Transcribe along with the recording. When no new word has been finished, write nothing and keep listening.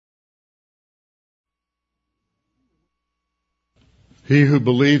He who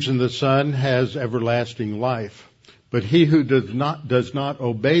believes in the Son has everlasting life, but he who does not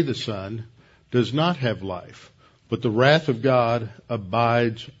obey the Son does not have life, but the wrath of God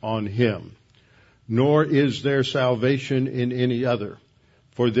abides on him. Nor is there salvation in any other,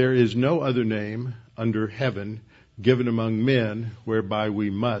 for there is no other name under heaven given among men whereby we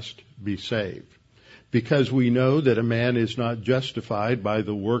must be saved. Because we know that a man is not justified by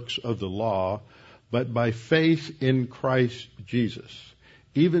the works of the law, but by faith in Christ Jesus.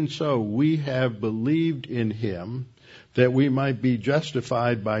 Even so, we have believed in him that we might be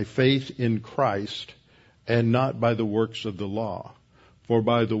justified by faith in Christ and not by the works of the law. For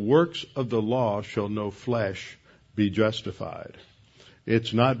by the works of the law shall no flesh be justified.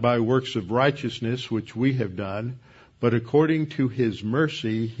 It's not by works of righteousness which we have done, but according to his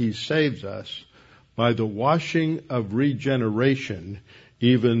mercy he saves us by the washing of regeneration,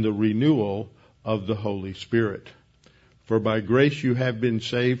 even the renewal of the Holy Spirit. For by grace you have been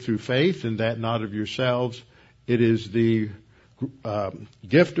saved through faith, and that not of yourselves. It is the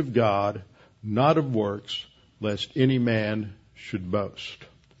gift of God, not of works, lest any man should boast.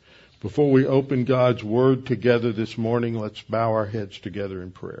 Before we open God's Word together this morning, let's bow our heads together in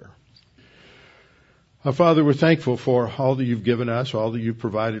prayer. Our Father, we're thankful for all that you've given us, all that you've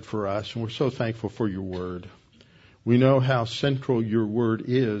provided for us, and we're so thankful for your Word. We know how central your Word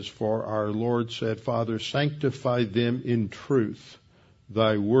is, for our Lord said, Father, sanctify them in truth.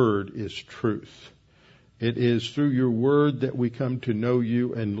 Thy Word is truth. It is through your Word that we come to know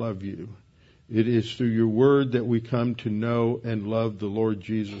you and love you. It is through your Word that we come to know and love the Lord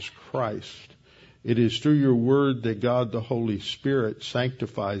Jesus Christ. It is through your Word that God the Holy Spirit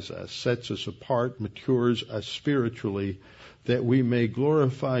sanctifies us, sets us apart, matures us spiritually, that we may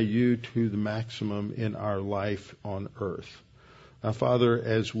glorify you to the maximum in our life on earth. Now, Father,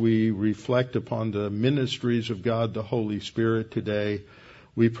 as we reflect upon the ministries of God the Holy Spirit today,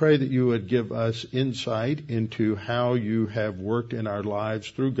 we pray that you would give us insight into how you have worked in our lives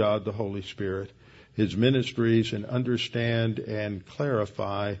through God the Holy Spirit, his ministries, and understand and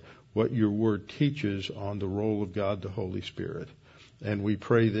clarify what your word teaches on the role of God the Holy Spirit. And we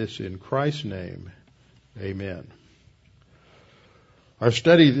pray this in Christ's name. Amen. Our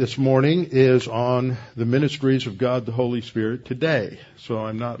study this morning is on the ministries of God the Holy Spirit today. So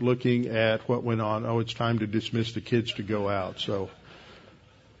I'm not looking at what went on. Oh, it's time to dismiss the kids to go out. So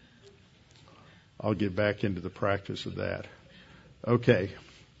I'll get back into the practice of that. Okay.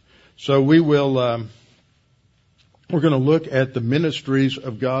 So we're going to look at the ministries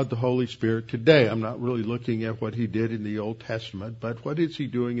of God the Holy Spirit today. I'm not really looking at what he did in the Old Testament, but what is he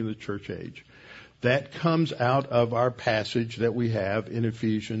doing in the church age? That comes out of our passage that we have in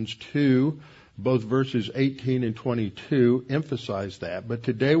Ephesians 2. Both verses 18 and 22 emphasize that. But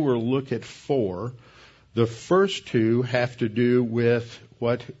today we'll look at 4. The first 2 have to do with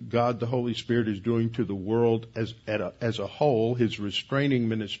what God the Holy Spirit is doing to the world as a whole, his restraining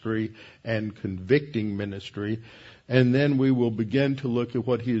ministry and convicting ministry. And then we will begin to look at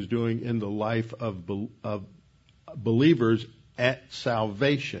what he is doing in the life of believers at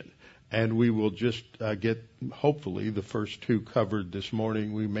salvation. And we will just get, hopefully, the first 2 covered this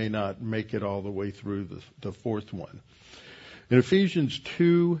morning. We may not make it all the way through the fourth one. In Ephesians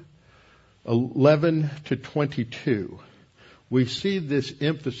 2:11 to 22, we see this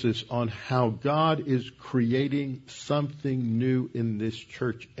emphasis on how God is creating something new in this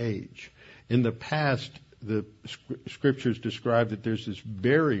church age. In the past, the scriptures describe that there's this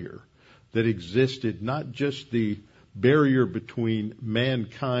barrier that existed, not just the barrier between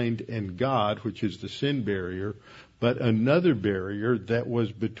mankind and God, which is the sin barrier, but another barrier that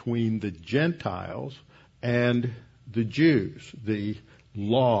was between the Gentiles and the Jews, the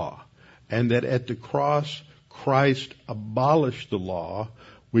law. And that at the cross, Christ abolished the law,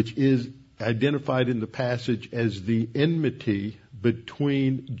 which is identified in the passage as the enmity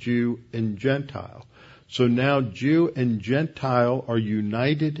between Jew and Gentile. So now Jew and Gentile are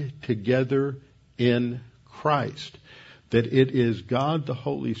united together in Christ. That it is God the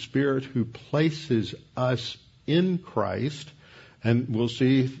Holy Spirit who places us in Christ, and we'll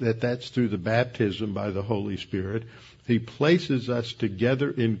see that that's through the baptism by the Holy Spirit. He places us together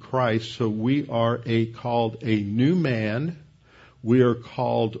in Christ, so we are called a new man. We are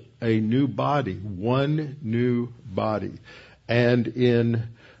called a new body, one new body. And in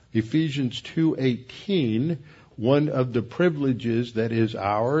Ephesians 2:18, one of the privileges that is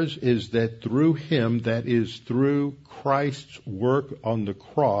ours is that through him, that is through Christ's work on the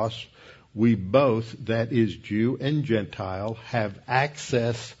cross, we both, that is Jew and Gentile, have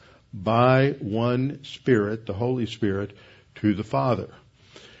access by one Spirit, the Holy Spirit, to the Father.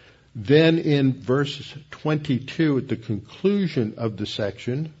 Then in verse 22, at the conclusion of the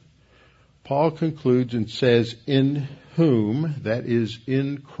section, Paul concludes and says, in whom, that is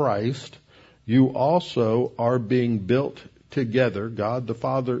in Christ, you also are being built together. God the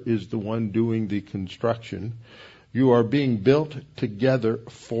Father is the one doing the construction. You are being built together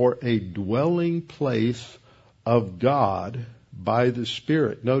for a dwelling place of God by the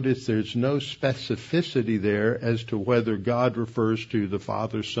Spirit. Notice there's no specificity there as to whether God refers to the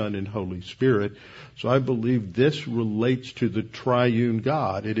Father, Son, and Holy Spirit. So I believe this relates to the triune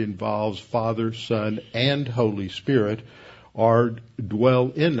God. It involves Father, Son, and Holy Spirit are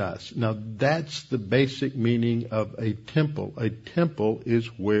dwell in us. Now that's the basic meaning of a temple. A temple is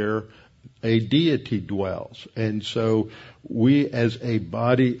where a deity dwells. And so we as a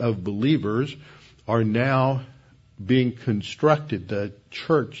body of believers are now being constructed. The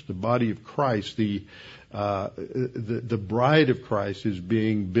church, the body of Christ, the bride of Christ is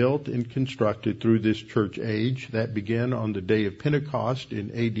being built and constructed through this church age. That began on the day of Pentecost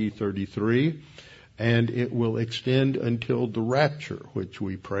in AD 33, and it will extend until the rapture, which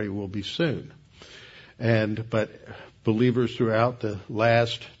we pray will be soon. But believers throughout the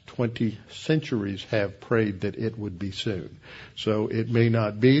last 20 centuries have prayed that it would be soon. So it may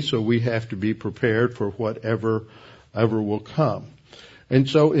not be, so we have to be prepared for whatever will come. And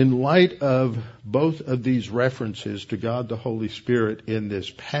so in light of both of these references to God the Holy Spirit in this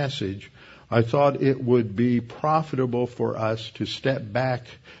passage, I thought it would be profitable for us to step back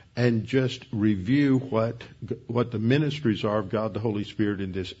and just review what the ministries are of God the Holy Spirit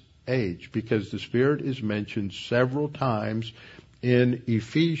in this age, because the Spirit is mentioned several times in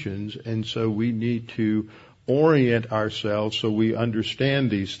Ephesians, and so we need to orient ourselves so we understand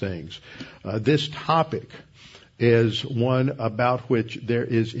these things. This topic is one about which there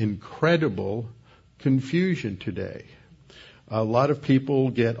is incredible confusion today. A lot of people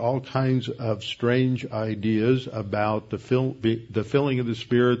get all kinds of strange ideas about the filling of the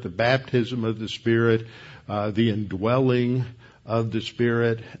Spirit, the baptism of the Spirit, the indwelling of the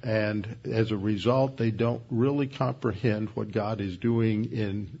Spirit, and as a result, they don't really comprehend what God is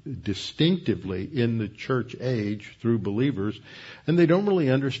doing distinctively in the church age through believers, and they don't really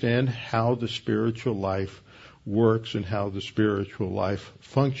understand how the spiritual life works and how the spiritual life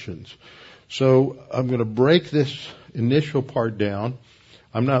functions. So I'm going to break this initial part down.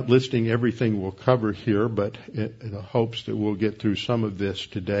 I'm not listing everything we'll cover here, but in the hopes that we'll get through some of this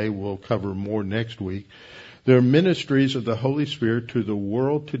today. We'll cover more next week. There are ministries of the Holy Spirit to the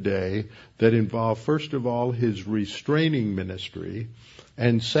world today that involve, first of all, His restraining ministry,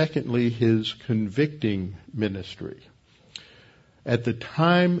 and secondly, His convicting ministry. At the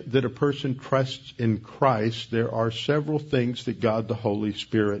time that a person trusts in Christ, there are several things that God the Holy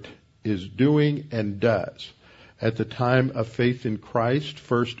Spirit is doing and does. At the time of faith in Christ,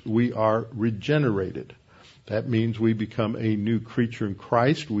 first we are regenerated. That means we become a new creature in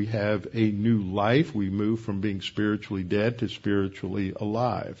Christ. We have a new life. We move from being spiritually dead to spiritually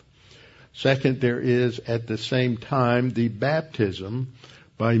alive. Second, there is at the same time the baptism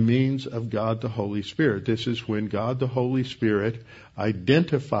by means of God the Holy Spirit. This is when God the Holy Spirit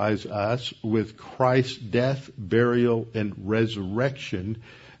identifies us with Christ's death, burial, and resurrection,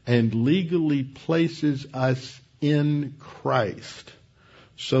 and legally places us in Christ,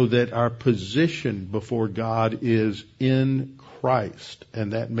 so that our position before God is in Christ,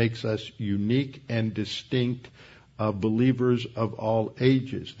 and that makes us unique and distinct believers of all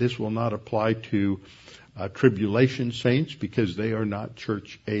ages. This will not apply to tribulation saints because they are not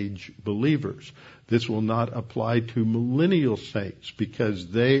church age believers. This will not apply to millennial saints because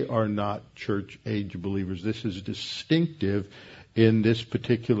they are not church age believers. This is distinctive in this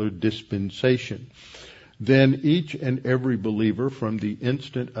particular dispensation. Then each and every believer from the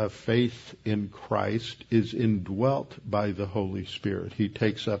instant of faith in Christ is indwelt by the Holy Spirit. He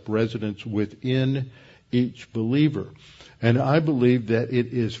takes up residence within each believer. And I believe that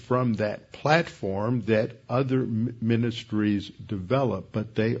it is from that platform that other ministries develop,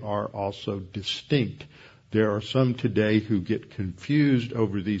 but they are also distinct. There are some today who get confused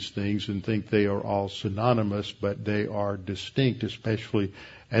over these things and think they are all synonymous, but they are distinct, especially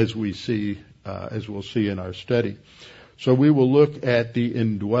as we'll see in our study. So we will look at the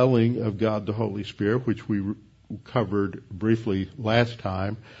indwelling of God the Holy Spirit, which we covered briefly last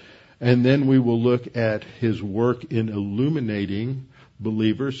time. And then we will look at His work in illuminating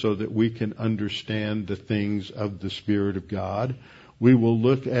believers so that we can understand the things of the Spirit of God. We will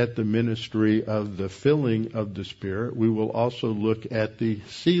look at the ministry of the filling of the Spirit. We will also look at the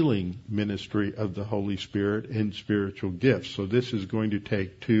sealing ministry of the Holy Spirit in spiritual gifts. So this is going to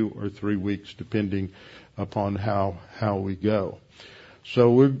take 2 or 3 weeks depending upon how we go.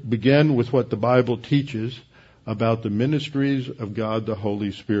 So we'll begin with what the Bible teaches about the ministries of God the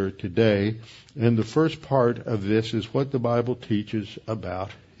Holy Spirit today. And the first part of this is what the Bible teaches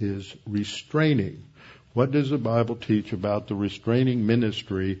about His restraining. What does the Bible teach about the restraining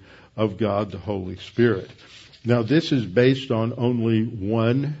ministry of God the Holy Spirit? Now, this is based on only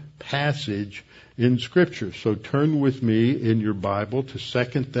one passage in Scripture. So turn with me in your Bible to 2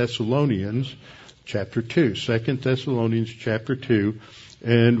 Thessalonians chapter 2. 2 Thessalonians chapter 2.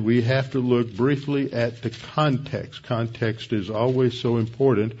 And we have to look briefly at the context. Context is always so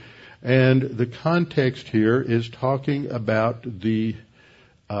important. And the context here is talking about the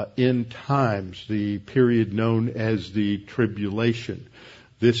end times, the period known as the tribulation.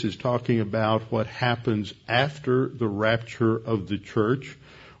 This is talking about what happens after the rapture of the church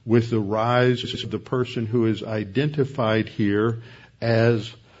with the rise of the person who is identified here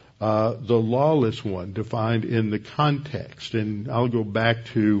as the lawless one, defined in the context. And I'll go back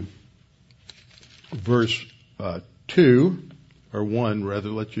to verse 2, or 1 rather.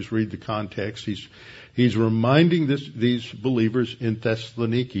 Let's just read the context. He's reminding these believers in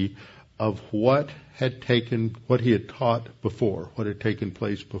Thessaloniki of what he had taught before, what had taken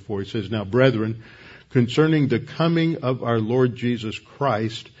place before. He says, "Now, brethren, concerning the coming of our Lord Jesus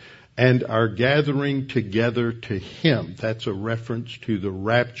Christ and our gathering together to Him," that's a reference to the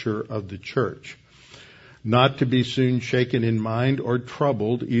rapture of the church, "not to be soon shaken in mind or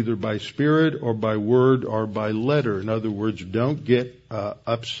troubled, either by spirit or by word or by letter." In other words, don't get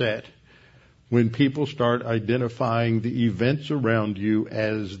upset when people start identifying the events around you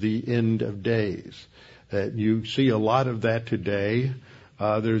as the end of days. You see a lot of that today.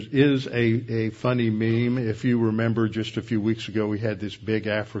 There is a funny meme. If you remember, just a few weeks ago, we had this big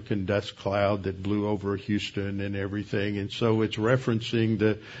African dust cloud that blew over Houston and everything. And so it's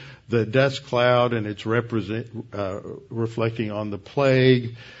referencing the dust cloud, and it's reflecting on the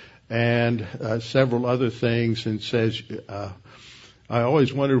plague and several other things, and says, I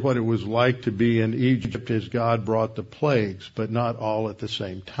always wondered what it was like to be in Egypt as God brought the plagues, but not all at the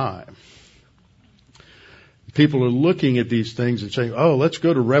same time. People are looking at these things and saying, oh, let's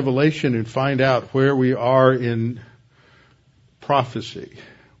go to Revelation and find out where we are in prophecy.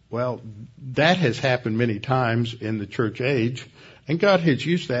 Well, that has happened many times in the church age, and God has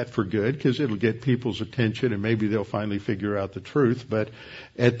used that for good because it'll get people's attention and maybe they'll finally figure out the truth. But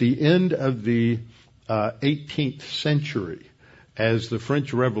at the end of the 18th century, as the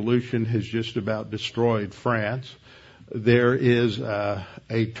French Revolution has just about destroyed France, there is a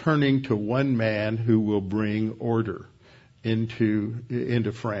turning to one man who will bring order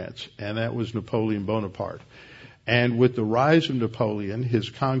into France, and that was Napoleon Bonaparte. And with the rise of Napoleon, his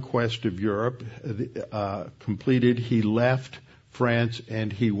conquest of Europe completed, he left France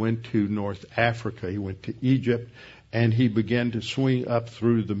and he went to North Africa. He went to Egypt, and he began to swing up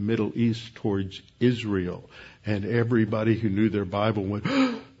through the Middle East towards Israel. And everybody who knew their Bible went,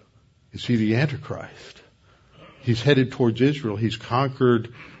 oh, is he the Antichrist? He's headed towards Israel. He's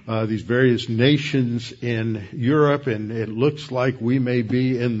conquered these various nations in Europe, and it looks like we may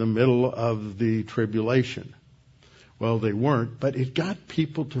be in the middle of the tribulation. Well, they weren't, but it got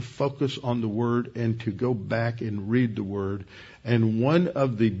people to focus on the Word and to go back and read the Word. And one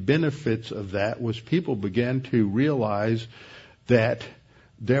of the benefits of that was people began to realize that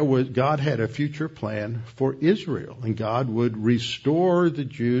God had a future plan for Israel, and God would restore the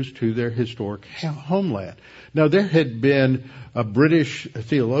Jews to their historic homeland. Now, there had been British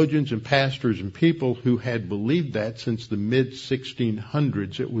theologians and pastors and people who had believed that since the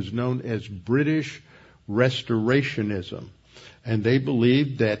mid-1600s. It was known as British Restorationism. And they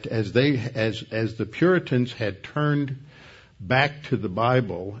believed that as the Puritans had turned back to the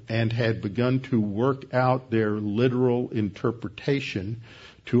Bible and had begun to work out their literal interpretation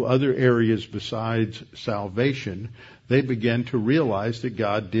to other areas besides salvation, they began to realize that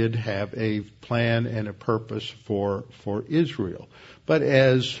God did have a plan and a purpose for Israel. But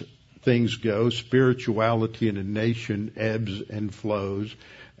as things go, spirituality in a nation ebbs and flows,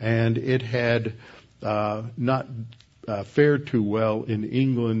 and it had not fared too well in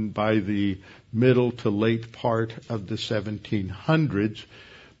England by the middle to late part of the 1700s.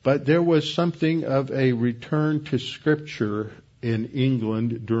 But there was something of a return to Scripture in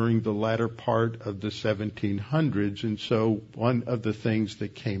England during the latter part of the 1700s. And so one of the things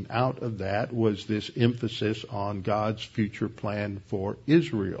that came out of that was this emphasis on God's future plan for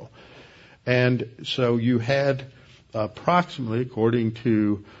Israel. And so you had approximately, according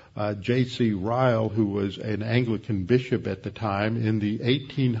to J.C. Ryle, who was an Anglican bishop at the time, in the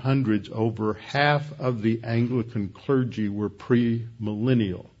 1800s, over half of the Anglican clergy were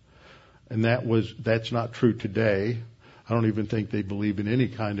premillennial. And that's not true today. I don't even think they believe in any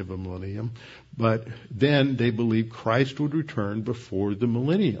kind of a millennium. But then they believe Christ would return before the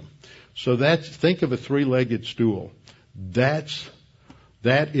millennium. So think of a three-legged stool. That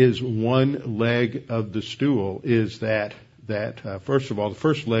is one leg of the stool, is that first of all, the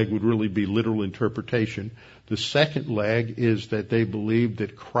first leg would really be literal interpretation. The second leg is that they believed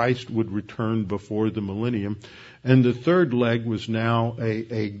that Christ would return before the millennium. And the third leg was now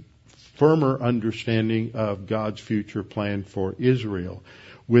a firmer understanding of God's future plan for Israel.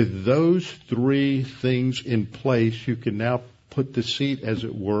 With those three things in place, you can now put the seat, as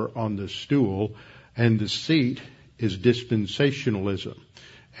it were, on the stool, and the seat is dispensationalism.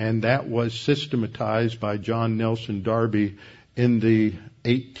 And that was systematized by John Nelson Darby in the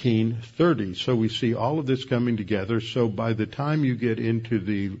 1830s. So we see all of this coming together. So by the time you get into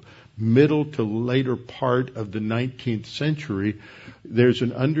the middle to later part of the 19th century, there's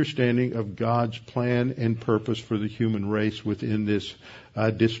an understanding of God's plan and purpose for the human race within this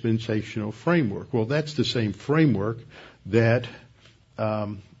dispensational framework. Well, that's the same framework that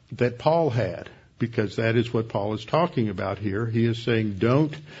Paul had, because that is what Paul is talking about here. He is saying,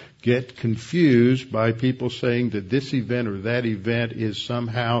 don't get confused by people saying that this event or that event is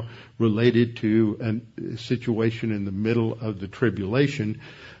somehow related to a situation in the middle of the tribulation,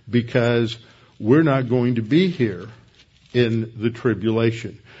 because we're not going to be here in the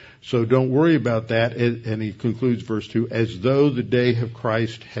tribulation. So don't worry about that. And he concludes verse 2, as though the day of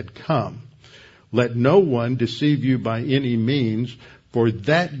Christ had come. Let no one deceive you by any means, for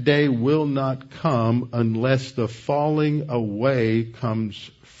that day will not come unless the falling away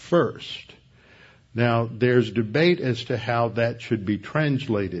comes first. Now, there's debate as to how that should be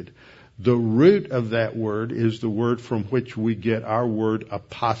translated. The root of that word is the word from which we get our word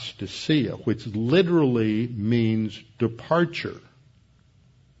apostasia, which literally means departure.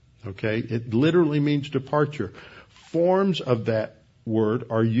 Okay? It literally means departure. Forms of that word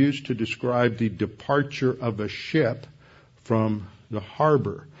are used to describe the departure of a ship from the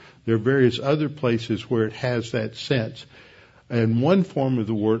harbor. There are various other places where it has that sense. And one form of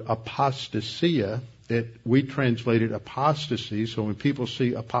the word apostasia, we translated apostasy. So when people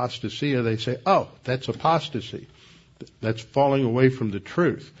see apostasia, they say, oh, that's apostasy. That's falling away from the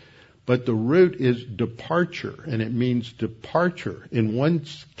truth. But the root is departure, and it means departure. In one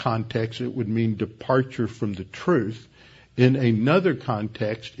context, it would mean departure from the truth. In another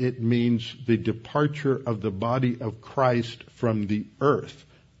context, it means the departure of the body of Christ from the earth,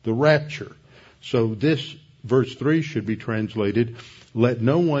 the rapture. So this verse 3 should be translated, let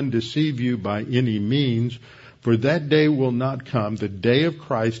no one deceive you by any means, for that day will not come. The day of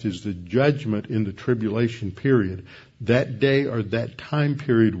Christ is the judgment in the tribulation period. That day or that time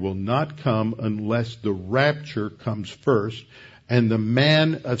period will not come unless the rapture comes first, and the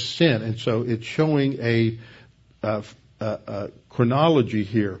man of sin. And so it's showing a chronology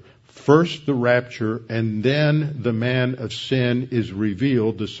here. First the rapture, and then the man of sin is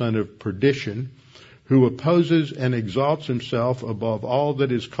revealed, the son of perdition, who opposes and exalts himself above all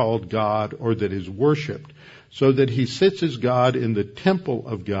that is called God or that is worshipped, so that he sits as God in the temple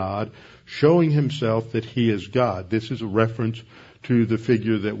of God, showing himself that he is God. This is a reference to the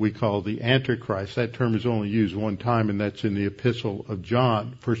figure that we call the Antichrist. That term is only used one time, and that's in the epistle of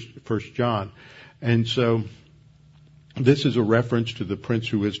John, First John. And so this is a reference to the prince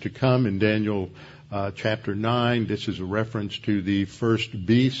who is to come in Daniel chapter 9. This is a reference to the first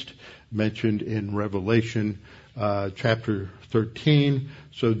beast mentioned in Revelation chapter 13.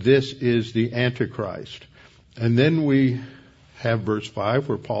 So this is the Antichrist. And then we have verse 5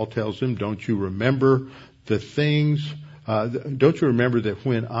 where Paul tells him, don't you remember the things, don't you remember that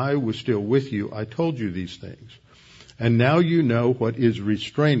when I was still with you, I told you these things? And now you know what is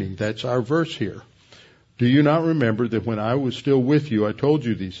restraining. That's our verse here. Do you not remember that when I was still with you, I told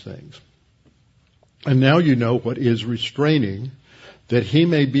you these things? And now you know what is restraining, that he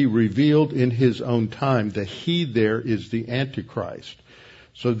may be revealed in his own time, that he there is the Antichrist.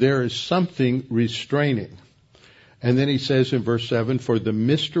 So there is something restraining. And then he says in verse 7, for the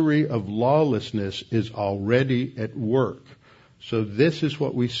mystery of lawlessness is already at work. So this is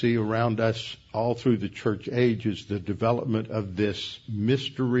what we see around us all through the church age, is the development of this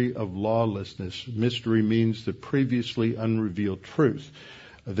mystery of lawlessness. Mystery means the previously unrevealed truth.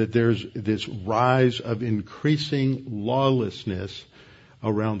 That there's this rise of increasing lawlessness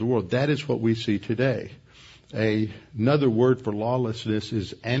around the world. That is what we see today. Another word for lawlessness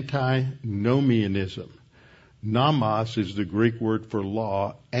is antinomianism. Nomos is the Greek word for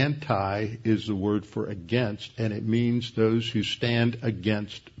law. Anti is the word for against, and it means those who stand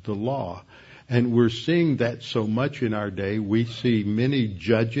against the law. And we're seeing that so much in our day. We see many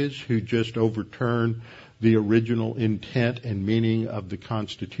judges who just overturn the original intent and meaning of the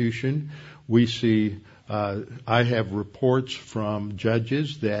Constitution. We see, I have reports from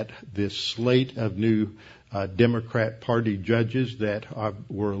judges that this slate of new Democrat Party judges that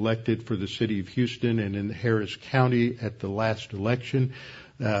were elected for the city of Houston and in Harris County at the last election,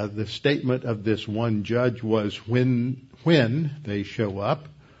 the statement of this one judge was when they show up,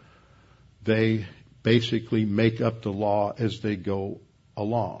 they basically make up the law as they go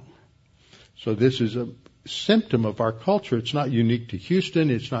along. So this is a symptom of our culture. It's not unique to Houston.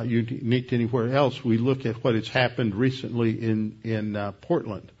 It's not unique to anywhere else. We look at what has happened recently in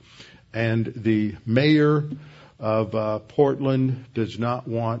Portland. And the mayor of Portland does not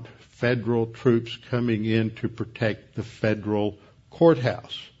want federal troops coming in to protect the federal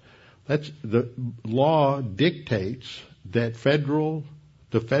courthouse. The law dictates that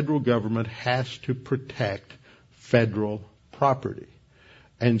the federal government has to protect federal property.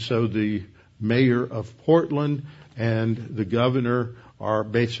 And so the mayor of Portland and the governor are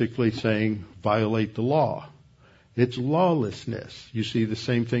basically saying violate the law. It's lawlessness. You see the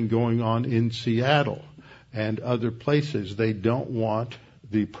same thing going on in Seattle and other places. They don't want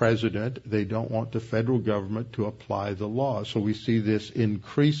the president, they don't want the federal government to apply the law. So we see this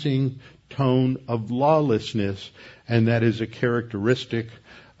increasing tone of lawlessness, and that is a characteristic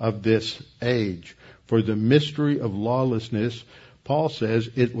of this age. For the mystery of lawlessness, Paul says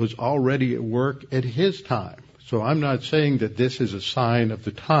it was already at work at his time. So I'm not saying that this is a sign of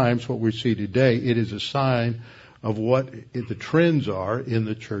the times, what we see today. It is a sign of what the trends are in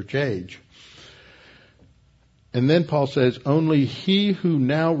the church age. And then Paul says, only he who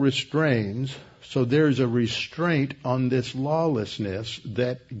now restrains, so there's a restraint on this lawlessness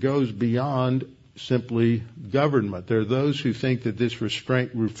that goes beyond simply government. There are those who think that this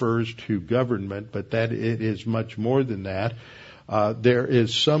restraint refers to government, but that it is much more than that. There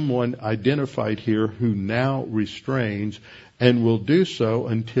is someone identified here who now restrains and will do so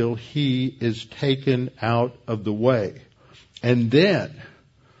until he is taken out of the way. And then,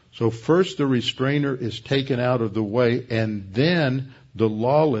 so first the restrainer is taken out of the way, and then the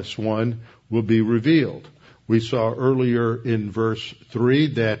lawless one will be revealed. We saw earlier in verse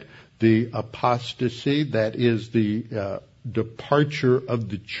 3 that the apostasy, that is the departure of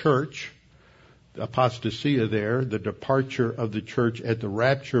the church, apostasia there, the departure of the church at the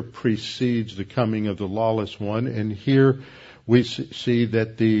rapture precedes the coming of the lawless one. And here we see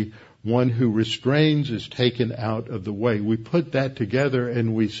that the one who restrains is taken out of the way. We put that together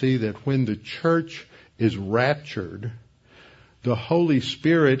and we see that when the church is raptured, the Holy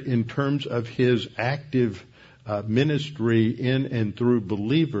Spirit, in terms of his active ministry in and through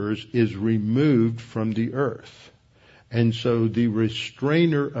believers, is removed from the earth. And so the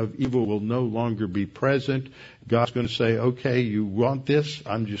restrainer of evil will no longer be present. God's going to say, okay, you want this?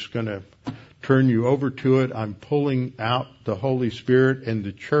 I'm just going to turn you over to it. I'm pulling out the Holy Spirit, and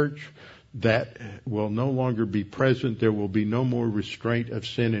the church that will no longer be present. There will be no more restraint of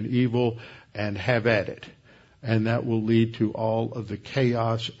sin and evil, and have at it. And that will lead to all of the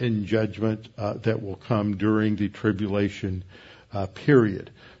chaos and judgment that will come during the tribulation period.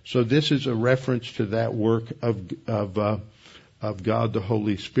 So this is a reference to that work of God the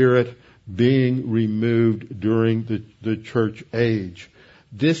Holy Spirit being removed during the church age.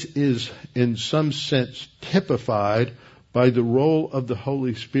 This is in some sense typified by the role of the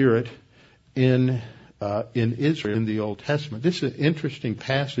Holy Spirit in Israel in the Old Testament. This is an interesting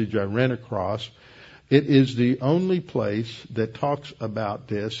passage I ran across. It is the only place that talks about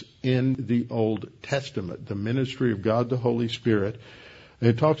this in the Old Testament, the ministry of God the Holy Spirit.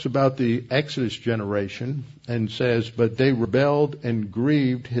 It talks about the Exodus generation and says, but they rebelled and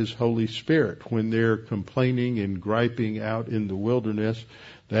grieved his Holy Spirit. When they're complaining and griping out in the wilderness,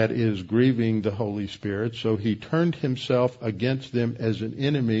 that is grieving the Holy Spirit. So he turned himself against them as an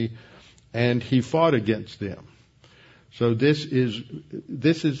enemy, and he fought against them. So this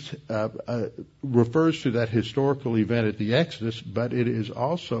refers to that historical event at the Exodus, but it is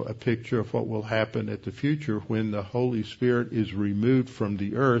also a picture of what will happen at the future when the Holy Spirit is removed from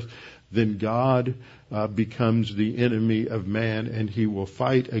the earth. Then God becomes the enemy of man, and he will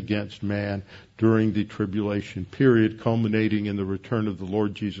fight against man during the tribulation period, culminating in the return of the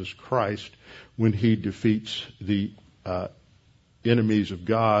Lord Jesus Christ when he defeats the enemies of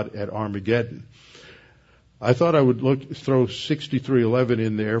God at Armageddon. I thought I would throw 63:11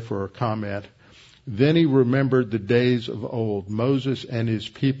 in there for a comment. Then he remembered the days of old, Moses and his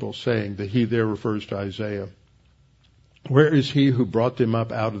people, saying, that he there refers to Isaiah, where is he who brought them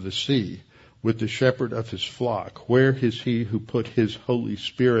up out of the sea with the shepherd of his flock? Where is he who put his Holy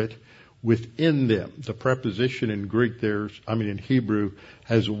Spirit within them. The preposition in Greek in Hebrew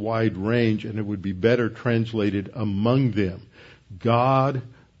has a wide range, and it would be better translated among them. God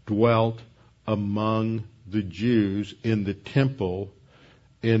dwelt among the Jews in the temple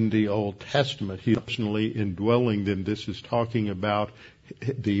in the Old Testament. He personally indwelling them. This is talking about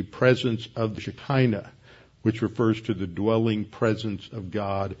the presence of the Shekinah, which refers to the dwelling presence of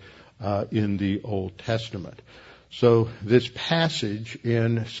God in the Old Testament. So this passage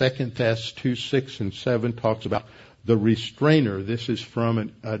in 2 Thess 2:6 and 7 talks about the restrainer. This is from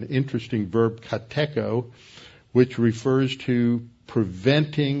an interesting verb, kateko, which refers to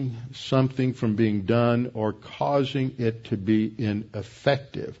preventing something from being done or causing it to be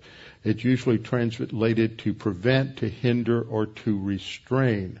ineffective. It's usually translated to prevent, to hinder, or to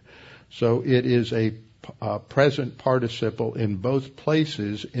restrain. So it is a present participle in both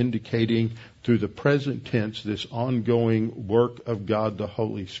places, indicating through the present tense this ongoing work of God the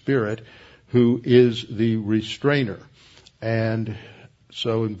Holy Spirit, who is the restrainer. And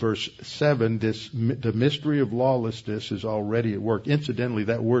so in verse 7, the mystery of lawlessness is already at work. Incidentally,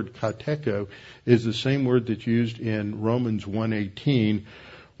 that word kateko is the same word that's used in Romans 1:18,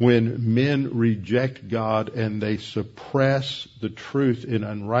 when men reject God and they suppress the truth in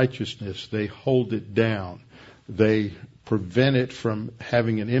unrighteousness. They hold it down. They prevent it from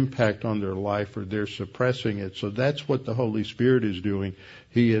having an impact on their life, or they're suppressing it. So that's what the Holy Spirit is doing.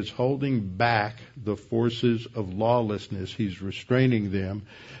 He is holding back the forces of lawlessness. He's restraining them.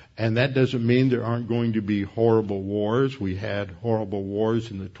 And that doesn't mean there aren't going to be horrible wars. We had horrible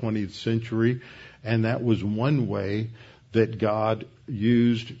wars in the 20th century, and that was one way that God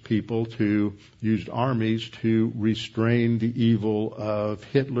used armies to restrain the evil of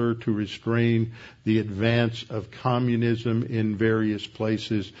Hitler, to restrain the advance of communism in various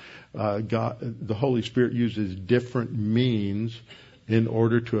places. The Holy Spirit uses different means in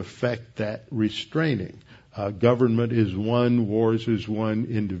order to effect that restraining. Government is one, wars is one,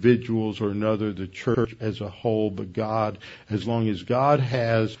 individuals or another, the church as a whole. But God, as long as God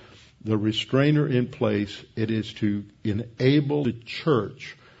has the restrainer in place, it is to enable the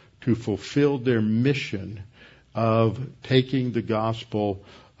church to fulfill their mission of taking the gospel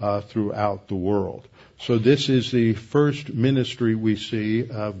throughout the world. So this is the first ministry we see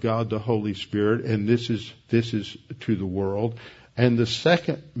of God the Holy Spirit, and this is to the world. And the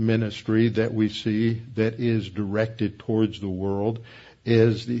second ministry that we see that is directed towards the world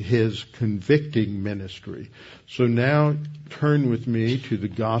is his convicting ministry. So now turn with me to the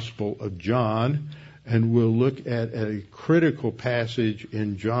Gospel of John, and we'll look at a critical passage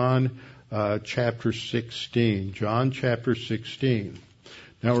in John chapter 16. John chapter 16.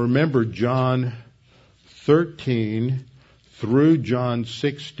 Now remember, John 13 through John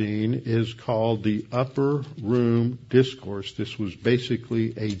 16 is called the Upper Room Discourse. This was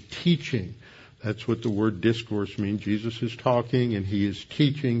basically a teaching. That's what the word discourse means. Jesus is talking and he is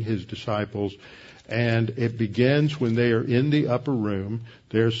teaching his disciples. And it begins when they are in the upper room.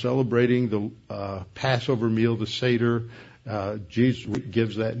 They're celebrating the Passover meal, the Seder. Jesus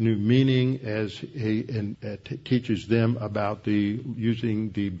gives that new meaning as he teaches them about using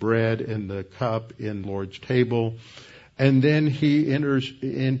the bread and the cup in Lord's table. And then he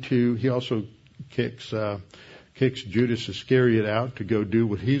also kicks Judas Iscariot out to go do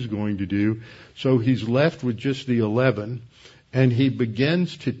what he's going to do. So he's left with just the 11, and he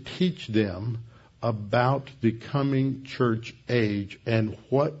begins to teach them about the coming church age and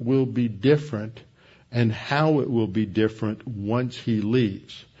what will be different and how it will be different once he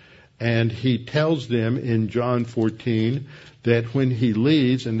leaves. And he tells them in John 14 that when he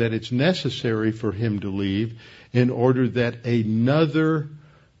leaves, and that it's necessary for him to leave in order that another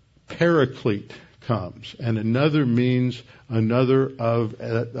paraclete comes. And another means another of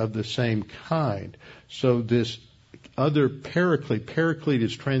the same kind. So this other paraclete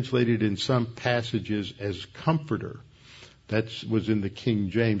is translated in some passages as comforter. That was in the King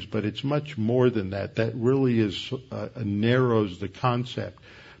James, but it's much more than that. That really narrows the concept.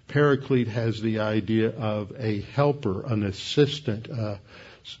 Paraclete has the idea of a helper, an assistant,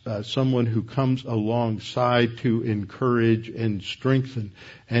 someone who comes alongside to encourage and strengthen.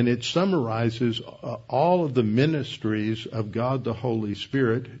 And it summarizes all of the ministries of God the Holy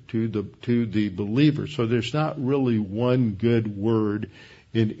Spirit to the believer. So there's not really one good word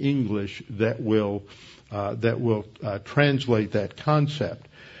in English that will translate that concept.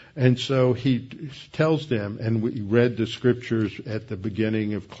 And so he tells them, and we read the scriptures at the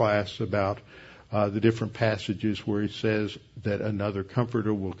beginning of class about the different passages where he says that another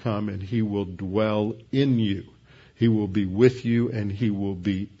comforter will come and he will dwell in you. He will be with you and he will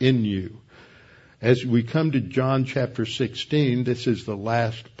be in you. As we come to John chapter 16, this is the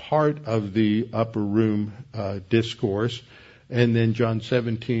last part of the upper room discourse. And then John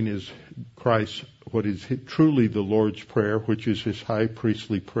 17 is Christ's, what is truly the Lord's Prayer, which is his high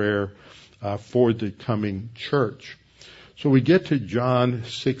priestly prayer for the coming church. So we get to John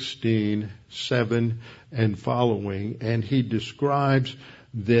 16:7 and following, and he describes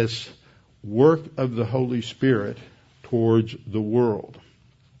this work of the Holy Spirit towards the world.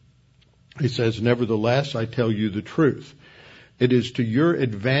 He says, "Nevertheless, I tell you the truth. It is to your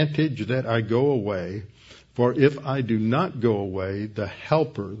advantage that I go away, for if I do not go away, the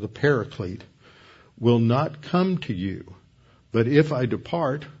Helper, the Paraclete, will not come to you. But if I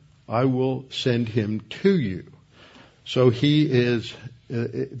depart, I will send him to you." So he is,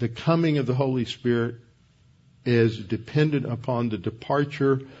 the coming of the Holy Spirit is dependent upon the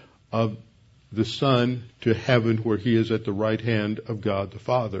departure of the Son to heaven, where he is at the right hand of God the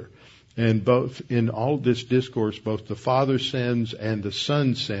Father. And both in all this discourse, both the Father sends and the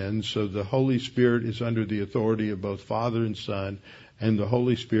Son sends. So the Holy Spirit is under the authority of both Father and Son, and the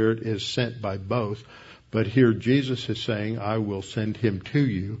Holy Spirit is sent by both. But here Jesus is saying, "I will send him to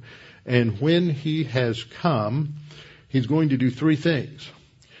you." And when he has come, he's going to do three things.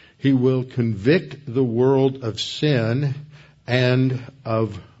 He will convict the world of sin and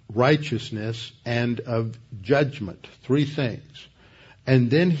of righteousness and of judgment. Three things.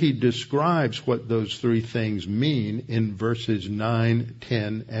 And then he describes what those three things mean in verses 9,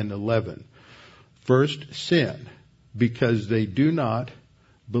 10, and 11. First, sin, because they do not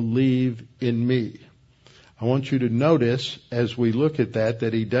believe in me. I want you to notice as we look at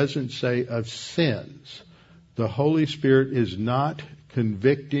that he doesn't say of sins. The Holy Spirit is not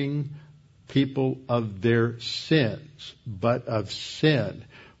convicting people of their sins, but of sin,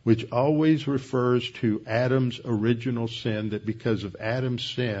 which always refers to Adam's original sin, that because of Adam's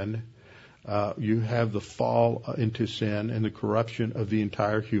sin, you have the fall into sin and the corruption of the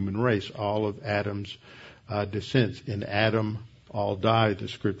entire human race, all of Adam's descendants. In Adam, all die, the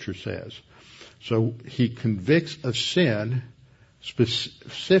Scripture says. So he convicts of sin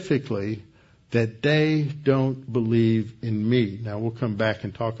specifically that they don't believe in me. Now we'll come back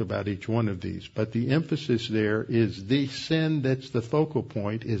and talk about each one of these. But the emphasis there is the sin that's the focal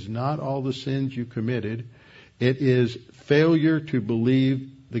point is not all the sins you committed. It is failure to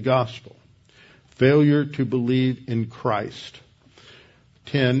believe the gospel. Failure to believe in Christ.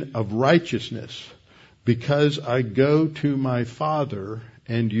 10, of righteousness. Because I go to my Father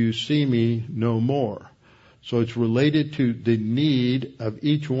and you see me no more. So it's related to the need of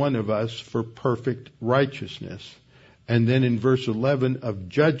each one of us for perfect righteousness. And then in verse 11 of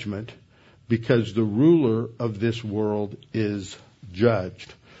judgment, because the ruler of this world is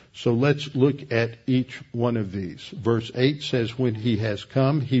judged. So let's look at each one of these. Verse 8 says, when he has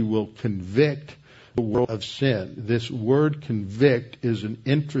come, he will convict the world of sin. This word convict is an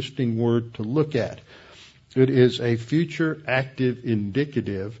interesting word to look at. It is a future active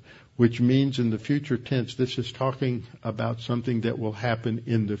indicative, which means in the future tense, this is talking about something that will happen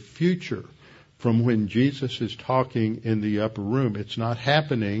in the future from when Jesus is talking in the upper room. It's not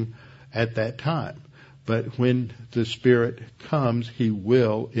happening at that time. But when the Spirit comes, he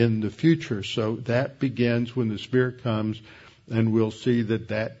will in the future. So that begins when the Spirit comes, and we'll see that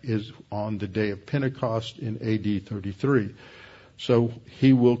that is on the day of Pentecost in AD 33. So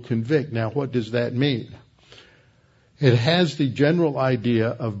he will convict. Now, what does that mean? It has the general idea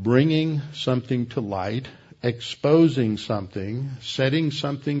of bringing something to light, exposing something, setting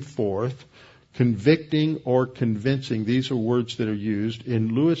something forth, convicting or convincing. These are words that are used.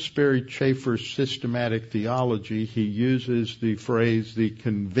 In Louis Sperry Chafer's systematic theology, he uses the phrase, the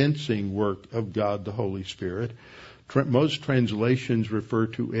convincing work of God the Holy Spirit. Most translations refer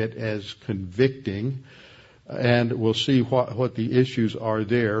to it as convicting, and we'll see what the issues are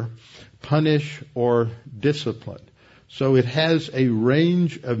there. Punish or discipline. So it has a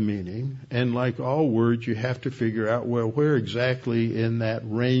range of meaning, and like all words, you have to figure out, well, where exactly in that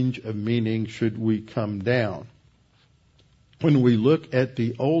range of meaning should we come down? When we look at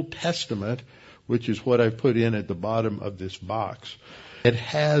the Old Testament, which is what I've put in at the bottom of this box, it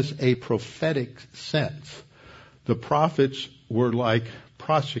has a prophetic sense. The prophets were like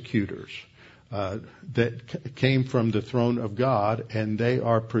prosecutors that came from the throne of God, and they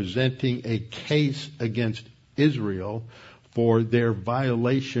are presenting a case against Israel for their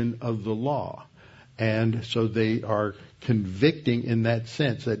violation of the law. And so they are convicting in that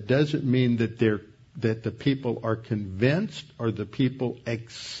sense. That doesn't mean that the people are convinced or the people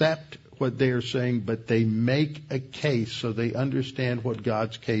accept what they are saying, but they make a case so they understand what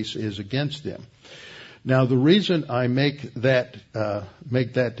God's case is against them. Now, the reason I make that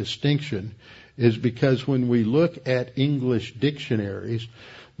distinction is because when we look at English dictionaries,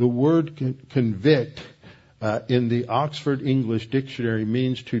 the word convict in the Oxford English Dictionary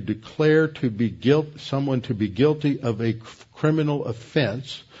means to declare someone to be guilty of a criminal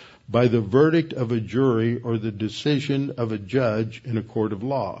offense by the verdict of a jury or the decision of a judge in a court of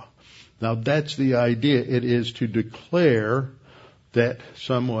law. Now that's the idea. It is to declare that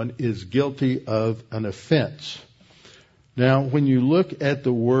someone is guilty of an offense. Now when you look at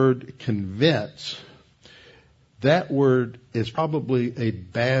the word convince, that word is probably a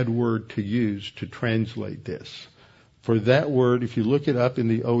bad word to use to translate this. For that word, if you look it up in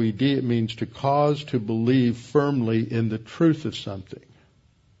the OED, it means to cause to believe firmly in the truth of something.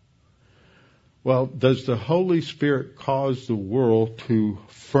 Well, does the Holy Spirit cause the world to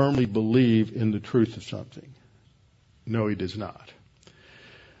firmly believe in the truth of something? No, He does not.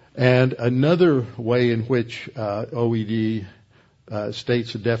 And another way in which OED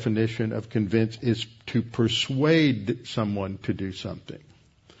states a definition of convince is to persuade someone to do something.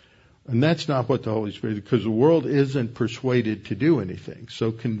 And that's not what the Holy Spirit, because the world isn't persuaded to do anything.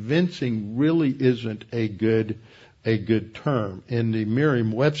 So convincing really isn't a good term. In the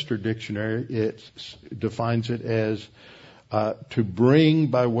Merriam-Webster dictionary, it defines it as to bring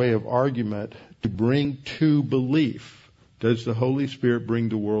by way of argument, to bring to belief. Does the Holy Spirit bring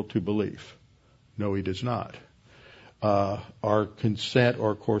the world to belief? No, He does not. Our consent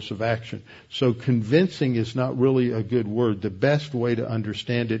or course of action. So convincing is not really a good word. The best way to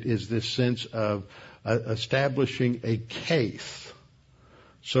understand it is this sense of establishing a case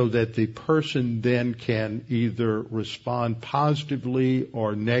so that the person then can either respond positively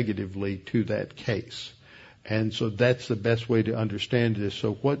or negatively to that case. And so that's the best way to understand this.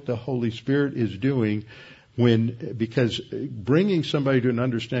 So what the Holy Spirit is doing because bringing somebody to an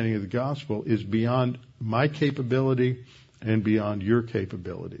understanding of the gospel is beyond my capability and beyond your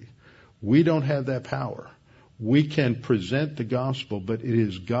capability. We don't have that power. We can present the gospel, but it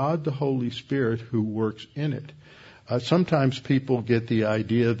is God the Holy Spirit who works in it. Sometimes people get the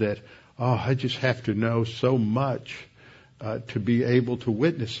idea that, I just have to know so much to be able to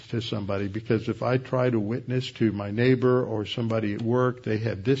witness to somebody, because if I try to witness to my neighbor or somebody at work, they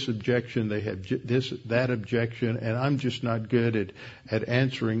have this objection, they have that objection, and I'm just not good at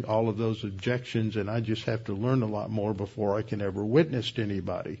answering all of those objections, and I just have to learn a lot more before I can ever witness to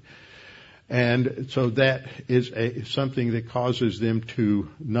anybody. And so that is something that causes them to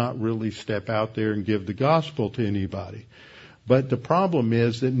not really step out there and give the gospel to anybody. But the problem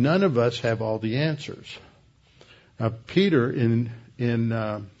is that none of us have all the answers. Peter in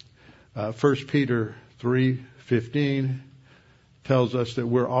 1 Peter 3:15 tells us that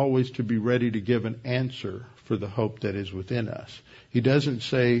we're always to be ready to give an answer for the hope that is within us. He doesn't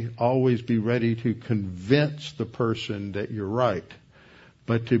say always be ready to convince the person that you're right,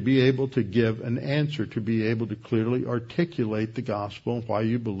 but to be able to give an answer, to be able to clearly articulate the gospel and why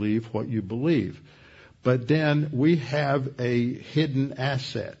you believe what you believe. But then we have a hidden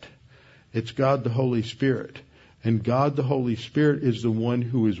asset. It's God the Holy Spirit. And God the Holy Spirit is the one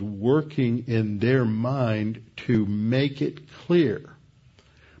who is working in their mind to make it clear.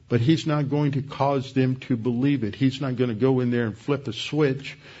 But He's not going to cause them to believe it. He's not going to go in there and flip a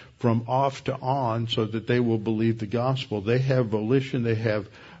switch from off to on so that they will believe the gospel. They have volition, they have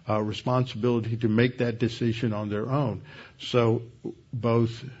responsibility to make that decision on their own. So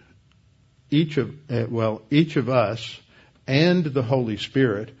both each of us and the Holy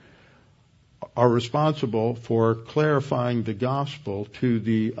Spirit are responsible for clarifying the gospel to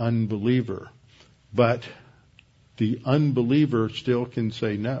the unbeliever. But the unbeliever still can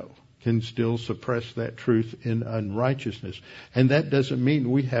say no, can still suppress that truth in unrighteousness. And that doesn't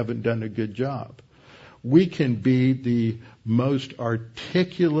mean we haven't done a good job. We can be the most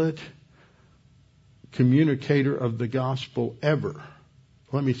articulate communicator of the gospel ever.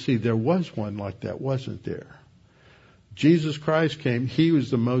 Let me see, there was one like that, wasn't there? Jesus Christ came, He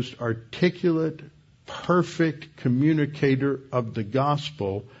was the most articulate, perfect communicator of the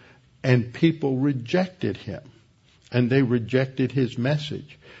gospel, and people rejected Him. And they rejected His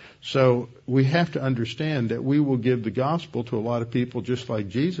message. So we have to understand that we will give the gospel to a lot of people just like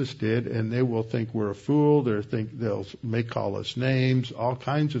Jesus did, and they will think we're a fool, may call us names, all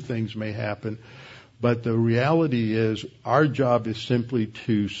kinds of things may happen. But the reality is our job is simply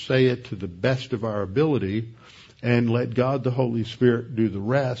to say it to the best of our ability and let God the Holy Spirit do the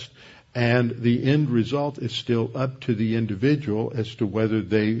rest. And the end result is still up to the individual as to whether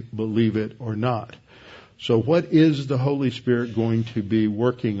they believe it or not. So what is the Holy Spirit going to be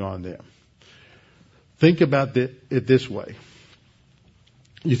working on them? Think about it this way.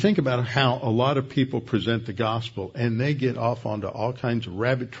 you think about how a lot of people present the gospel, and they get off onto all kinds of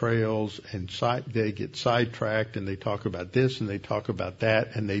rabbit trails, and they get sidetracked, and they talk about this and they talk about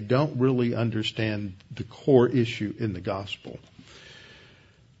that, and they don't really understand the core issue in the gospel.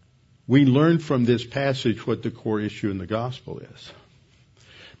 We learn from this passage what the core issue in the gospel is,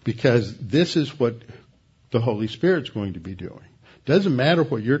 because this is what the Holy Spirit's going to be doing. Doesn't matter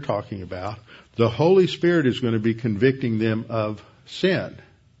what you're talking about. The Holy Spirit is going to be convicting them of sin.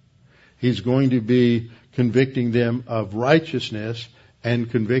 He's going to be convicting them of righteousness and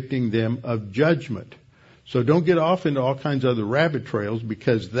convicting them of judgment. So don't get off into all kinds of other rabbit trails,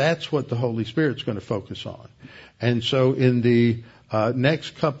 because that's what the Holy Spirit's going to focus on. And so in the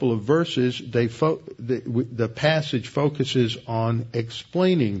next couple of verses, the passage focuses on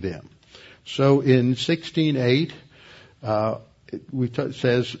explaining them. So in 16:8, it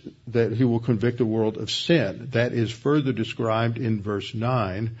says that he will convict the world of sin. That is further described in verse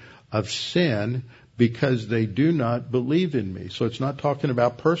 9, of sin because they do not believe in me. So it's not talking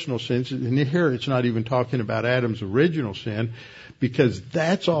about personal sins. And here it's not even talking about Adam's original sin, because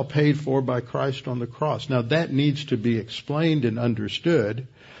that's all paid for by Christ on the cross. Now that needs to be explained and understood,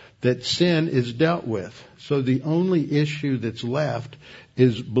 that sin is dealt with. So the only issue that's left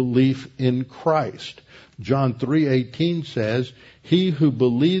is belief in Christ. John 3:18 says, he who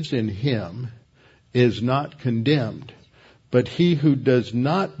believes in him is not condemned, but he who does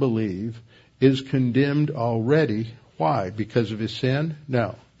not believe is condemned already. Why? Because of his sin?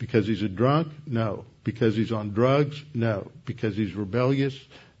 No. Because he's a drunk? No. Because he's on drugs? No. Because he's rebellious?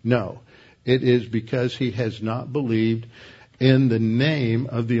 No. It is because he has not believed in the name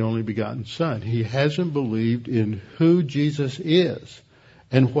of the only begotten Son. He hasn't believed in who Jesus is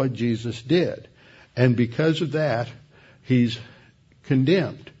and what Jesus did. And because of that, he's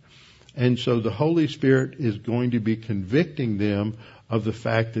condemned. And so the Holy Spirit is going to be convicting them of the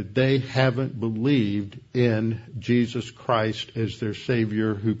fact that they haven't believed in Jesus Christ as their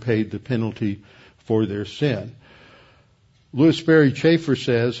Savior who paid the penalty for their sin. Louis Sperry Chafer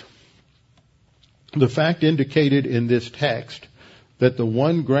says, the fact indicated in this text that the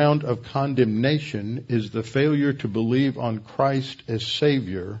one ground of condemnation is the failure to believe on Christ as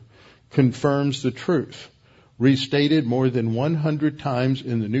Savior confirms the truth, restated more than 100 times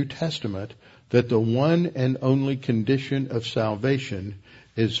in the New Testament, that the one and only condition of salvation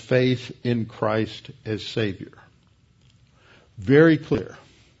is faith in Christ as Savior. Very clear.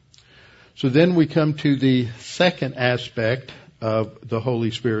 So then we come to the second aspect of the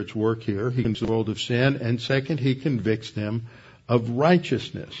Holy Spirit's work here. He convicts the world of sin, and second, he convicts them of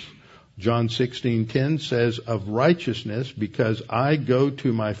righteousness. John 16:10 says, of righteousness, because I go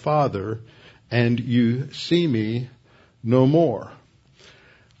to my Father, and you see me no more.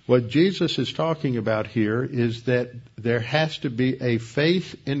 What Jesus is talking about here is that there has to be a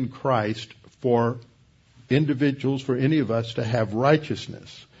faith in Christ for individuals, for any of us to have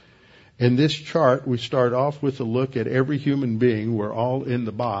righteousness. In this chart, we start off with a look at every human being. We're all in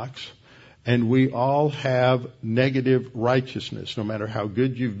the box, and we all have negative righteousness. No matter how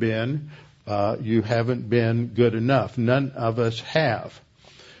good you've been, you haven't been good enough. None of us have.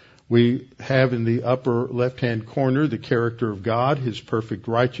 We have in the upper left-hand corner the character of God, his perfect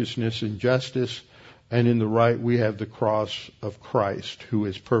righteousness and justice, and in the right we have the cross of Christ, who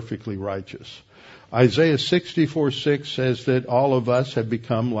is perfectly righteous. Isaiah 64:6 says that all of us have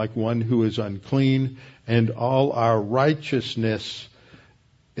become like one who is unclean, and all our righteousness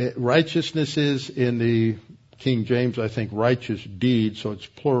is in the King James, I think, righteous deeds, so it's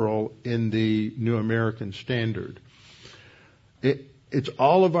plural in the New American Standard. It's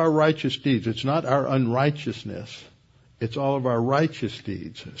all of our righteous deeds. It's not our unrighteousness. It's all of our righteous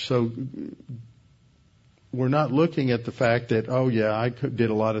deeds. So we're not looking at the fact that, oh yeah, I did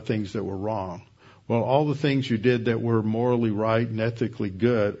a lot of things that were wrong. Well, all the things you did that were morally right and ethically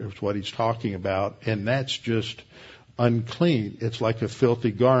good is what he's talking about, and that's just unclean. It's like a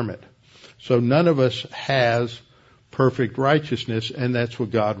filthy garment. So none of us has perfect righteousness, and that's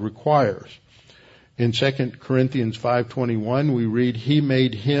what God requires. In 2 Corinthians 5:21, we read, he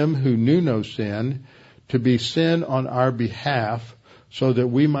made him who knew no sin to be sin on our behalf, so that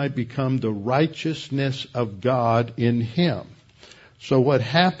we might become the righteousness of God in him. So what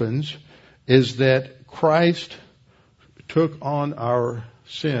happens is that Christ took on our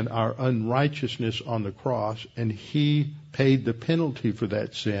sin, our unrighteousness on the cross, and he paid the penalty for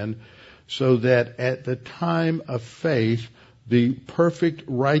that sin, so that at the time of faith, the perfect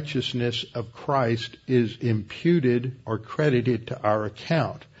righteousness of Christ is imputed or credited to our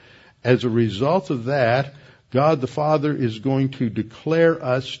account. As a result of that, God the Father is going to declare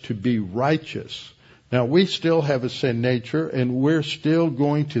us to be righteous. Now, we still have a sin nature, and we're still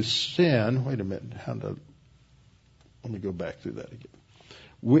going to sin. Wait a minute. Let me go back through that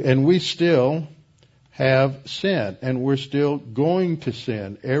again. We still have sin, and we're still going to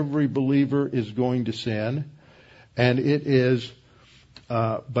sin. Every believer is going to sin, and it is,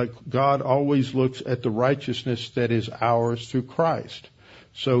 but God always looks at the righteousness that is ours through Christ.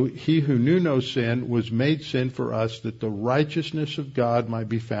 So he who knew no sin was made sin for us, that the righteousness of God might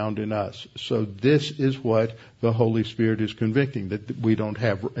be found in us. So this is what the Holy Spirit is convicting, that we don't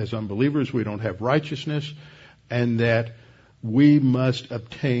have, as unbelievers, we don't have righteousness, and that we must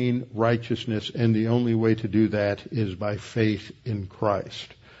obtain righteousness, and the only way to do that is by faith in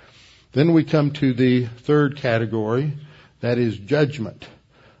Christ. Then we come to the third category, that is judgment,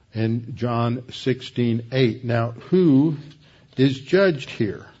 in John 16:8. Now, who is judged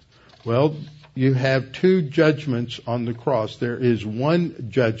here? Well, you have two judgments on the cross. There is one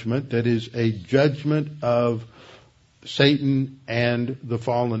judgment that is a judgment of Satan and the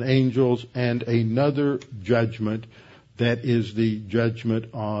fallen angels, and another judgment that is the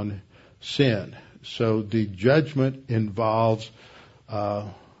judgment on sin. So the judgment involves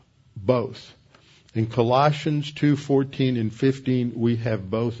both. In Colossians 2:14 and 15, we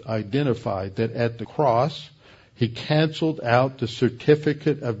have both identified that at the cross, he canceled out the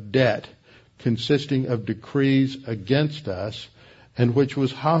certificate of debt consisting of decrees against us and which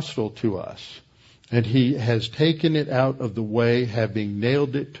was hostile to us. And he has taken it out of the way, having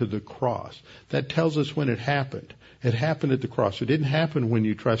nailed it to the cross. That tells us when it happened. It happened at the cross. It didn't happen when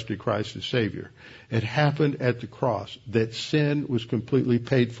you trusted Christ as Savior. It happened at the cross, that sin was completely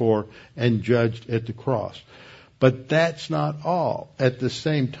paid for and judged at the cross. But that's not all. At the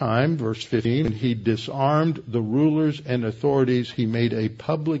same time, verse 15, when he disarmed the rulers and authorities, he made a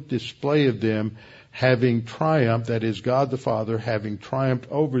public display of them, having triumphed, that is God the Father, having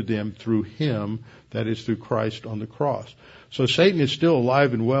triumphed over them through him, that is through Christ on the cross. So Satan is still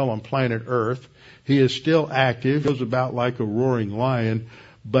alive and well on planet Earth. He is still active. He goes about like a roaring lion,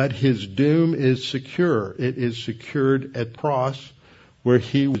 but his doom is secure. It is secured at the cross, where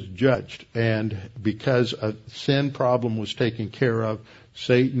he was judged. And because a sin problem was taken care of,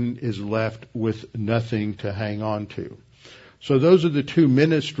 Satan is left with nothing to hang on to. So those are the two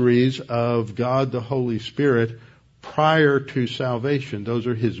ministries of God the Holy Spirit prior to salvation. Those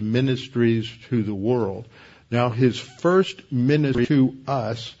are his ministries to the world. Now, his first ministry to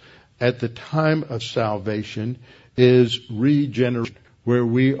us at the time of salvation is regeneration, where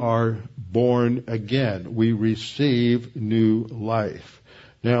we are born again. We receive new life.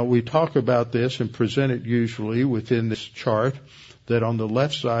 Now, we talk about this and present it usually within this chart, that on the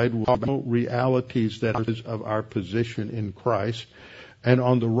left side, we have realities that are of our position in Christ, and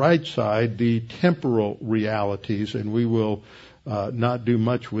on the right side, the temporal realities, and we will not do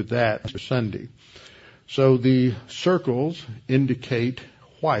much with that for Sunday. So the circles indicate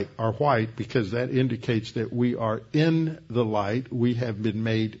white because that indicates that we are in the light. We have been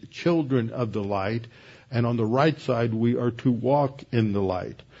made children of the light. And on the right side, we are to walk in the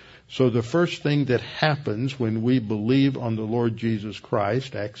light. So the first thing that happens when we believe on the Lord Jesus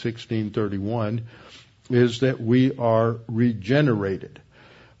Christ, Acts 16:31, is that we are regenerated.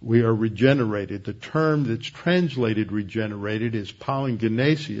 We are regenerated. The term that's translated regenerated is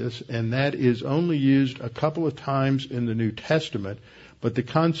palingenesis, and that is only used a couple of times in the New Testament, but the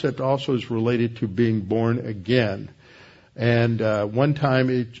concept also is related to being born again. And one time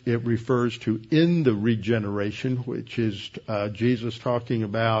it refers to in the regeneration, which is Jesus talking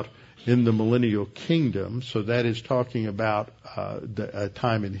about in the millennial kingdom. So that is talking about a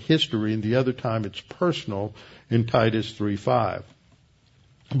time in history, and the other time it's personal in Titus 3:5.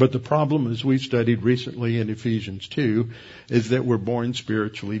 But the problem, as we studied recently in Ephesians 2, is that we're born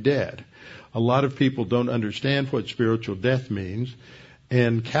spiritually dead. A lot of people don't understand what spiritual death means.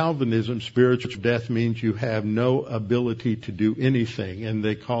 In Calvinism, spiritual death means you have no ability to do anything, and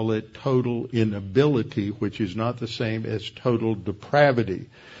they call it total inability, which is not the same as total depravity.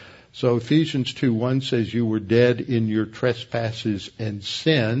 So Ephesians 2:1 says you were dead in your trespasses and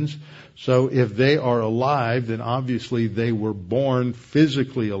sins. So if they are alive, then obviously they were born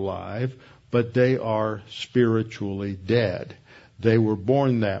physically alive, but they are spiritually dead. They were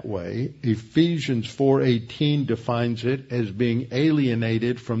born that way. Ephesians 4:18 defines it as being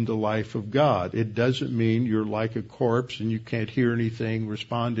alienated from the life of God. It doesn't mean you're like a corpse and you can't hear anything,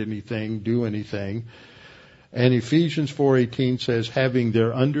 respond to anything, do anything. And Ephesians 4:18 says, having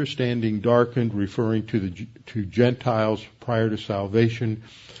their understanding darkened, referring to Gentiles prior to salvation,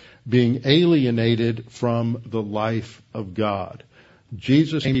 being alienated from the life of God.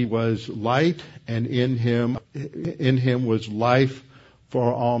 Jesus, he was light, and in him was life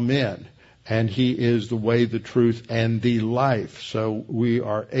for all men. and He is the way, the truth, and the life. So we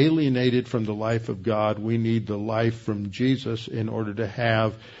are alienated from the life of God. We need the life from Jesus in order to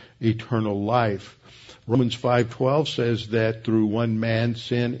have eternal life. Romans 5:12 says that through one man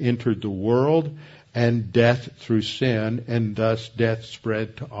sin entered the world, and death through sin, and thus death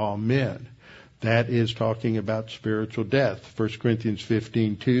spread to all men. That is talking about spiritual death. 1 Corinthians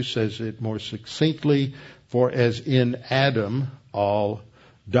 15:2 says it more succinctly, for as in Adam all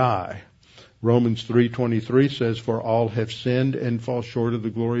die. Romans 3:23 says, for all have sinned and fall short of the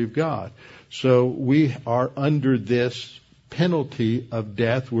glory of God. So we are under this penalty of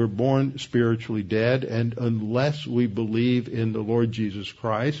death. We're born spiritually dead, and unless we believe in the Lord Jesus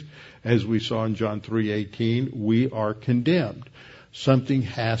Christ, as we saw in John 3:18, we are condemned. Something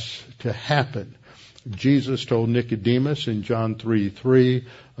has to happen. Jesus told Nicodemus in John 3:3,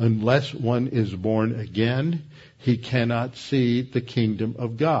 unless one is born again, he cannot see the kingdom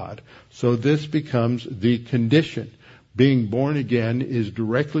of God. So this becomes the condition. Being born again is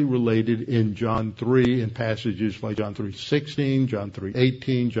directly related in John 3 in passages like John 3:16, John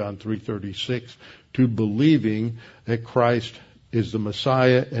 3:18, John 3:36 to believing that Christ is the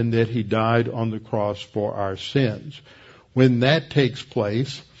Messiah and that He died on the cross for our sins. When that takes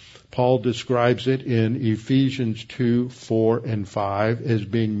place, Paul describes it in Ephesians 2:4 and 5 as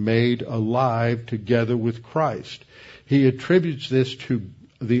being made alive together with Christ. He attributes this to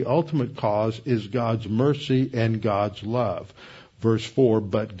the ultimate cause is God's mercy and God's love. Verse 4,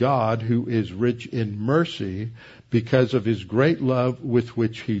 but God, who is rich in mercy, because of His great love with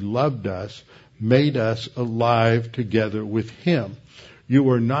which He loved us, made us alive together with Him. You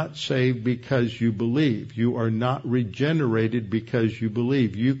are not saved because you believe. You are not regenerated because you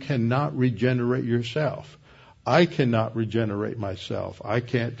believe. You cannot regenerate yourself. I cannot regenerate myself. I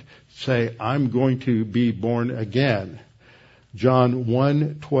can't say, I'm going to be born again. John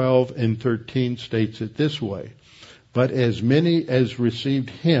 1:12 and 13 states it this way. But as many as received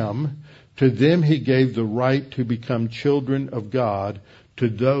Him, to them He gave the right to become children of God, to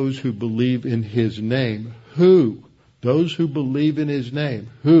those who believe in His name. Who? Those who believe in His name.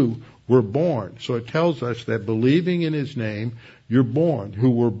 Who were born. So it tells us that believing in His name, you're born.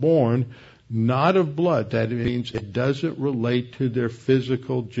 Who were born not of blood. That means it doesn't relate to their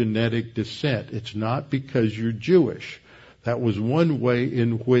physical genetic descent. It's not because you're Jewish. That was one way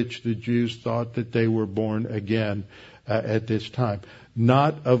in which the Jews thought that they were born again at this time.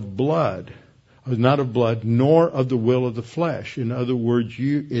 Not of blood, nor of the will of the flesh. In other words,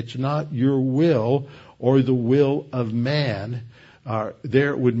 it's not your will or the will of man.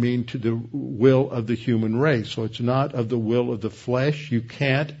 There it would mean to the will of the human race. So it's not of the will of the flesh. You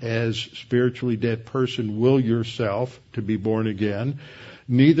can't, as spiritually dead person, will yourself to be born again.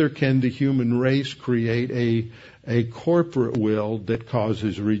 Neither can the human race create a corporate will that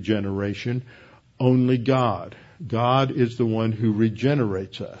causes regeneration. Only God. God is the one who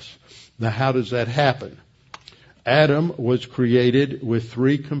regenerates us. Now, how does that happen? Adam was created with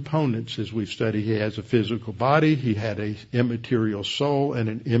three components, as we've studied. He has a physical body, he had an immaterial soul, and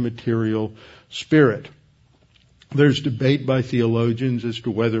an immaterial spirit. There's debate by theologians as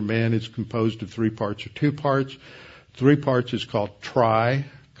to whether man is composed of 3 parts or 2 parts. 3 parts is called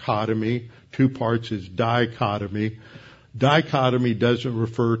trichotomy. 2 parts is dichotomy. Dichotomy doesn't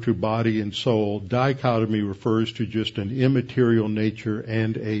refer to body and soul. Dichotomy refers to just an immaterial nature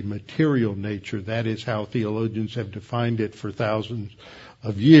and a material nature. That is how theologians have defined it for thousands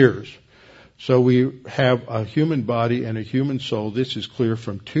of years. So we have a human body and a human soul. This is clear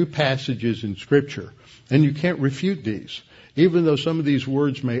from 2 passages in Scripture. And you can't refute these. Even though some of these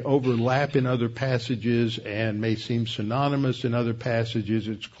words may overlap in other passages and may seem synonymous in other passages,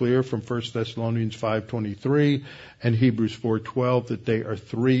 it's clear from 1 Thessalonians 5:23 and Hebrews 4:12 that they are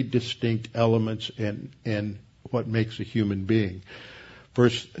 3 distinct elements in what makes a human being. 1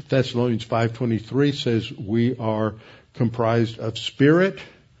 Thessalonians 5:23 says we are comprised of spirit,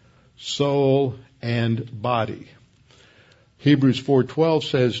 soul, and body. Hebrews 4:12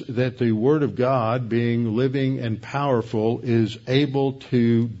 says that the Word of God, being living and powerful, is able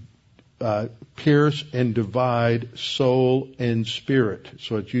to pierce and divide soul and spirit.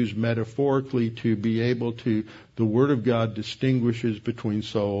 So it's used metaphorically to be able to, the Word of God distinguishes between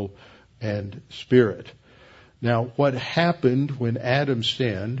soul and spirit. Now, what happened when Adam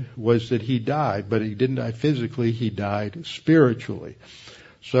sinned was that he died, but he didn't die physically, he died spiritually.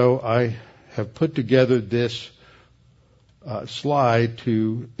 So I have put together this slide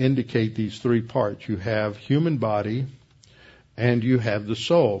to indicate these 3 parts. You have human body and you have the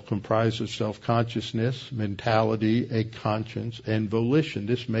soul, comprised of self-consciousness, mentality, a conscience, and volition.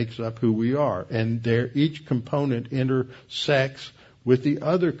 This makes up who we are. And each component intersects with the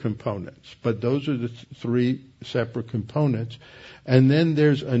other components. But those are the three separate components. And then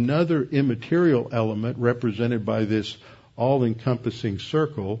there's another immaterial element represented by this all-encompassing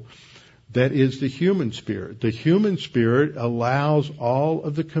circle that is the human spirit. The human spirit allows all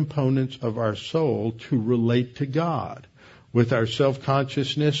of the components of our soul to relate to God. With our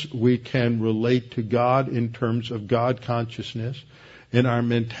self-consciousness, we can relate to God in terms of God consciousness. In our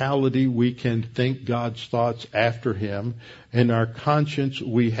mentality, we can think God's thoughts after Him. In our conscience,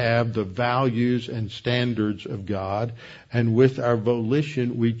 we have the values and standards of God. And with our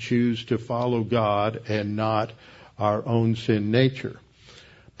volition, we choose to follow God and not our own sin nature.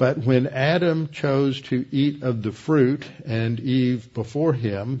 But when Adam chose to eat of the fruit and Eve before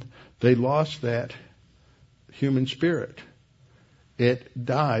him, they lost that human spirit. It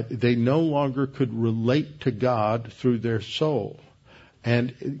died. They no longer could relate to God through their soul.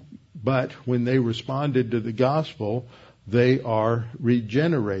 But when they responded to the gospel, they are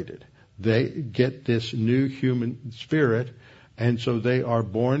regenerated. They get this new human spirit, and so they are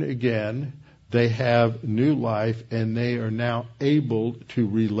born again. They have new life, and they are now able to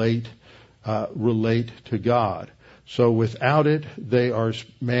relate to God. So without it,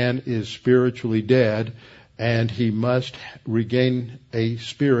 man is spiritually dead, and he must regain a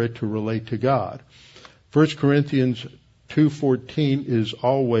spirit to relate to God. 1 Corinthians 2:14 is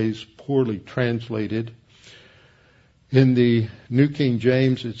always poorly translated. In the New King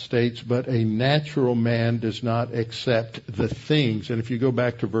James it states, but a natural man does not accept the things. And if you go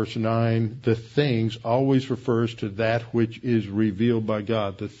back to verse 9, the things always refers to that which is revealed by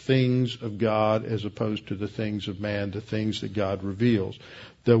God, the things of God as opposed to the things of man, the things that God reveals.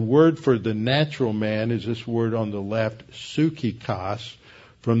 The word for the natural man is this word on the left, psychikos,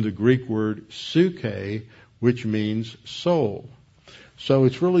 from the Greek word psyche, which means soul. So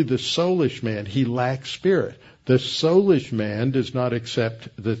it's really the soulish man. He lacks spirit. The soulish man does not accept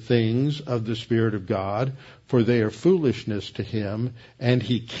the things of the Spirit of God, for they are foolishness to him, and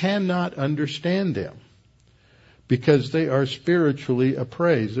he cannot understand them, because they are spiritually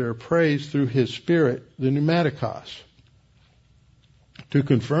appraised. They're appraised through his spirit, the pneumatikos. To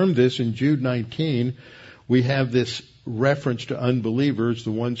confirm this, in Jude 19, we have this reference to unbelievers,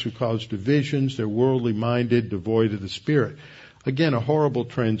 the ones who cause divisions, they're worldly minded, devoid of the Spirit. Again, a horrible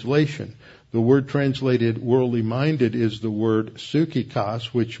translation. The word translated worldly minded is the word psychikos,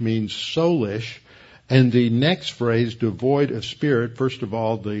 which means soulish. And the next phrase, devoid of spirit, first of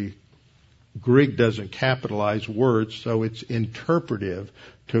all, the Greek doesn't capitalize words, so it's interpretive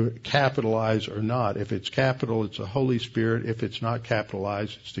to capitalize or not. If it's capital, it's the Holy Spirit. If it's not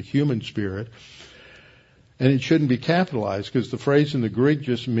capitalized, it's the human spirit. And it shouldn't be capitalized because the phrase in the Greek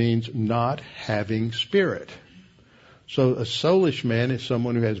just means not having spirit. So a soulish man is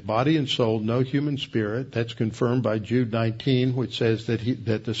someone who has body and soul, no human spirit. That's confirmed by Jude 19, which says that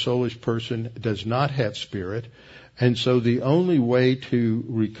the soulish person does not have spirit. And so the only way to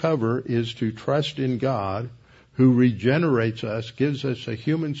recover is to trust in God, who regenerates us, gives us a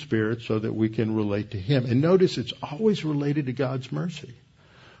human spirit so that we can relate to Him. And notice it's always related to God's mercy.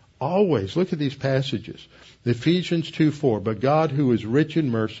 Always. Look at these passages. Ephesians 2:4, but God, who is rich in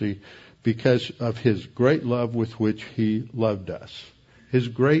mercy, because of His great love with which He loved us. His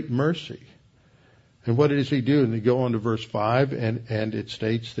great mercy. And what does He do? And they go on to verse 5, and it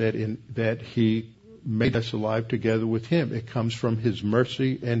states that He made us alive together with Him. It comes from His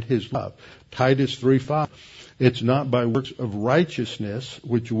mercy and His love. Titus 3:5, it's not by works of righteousness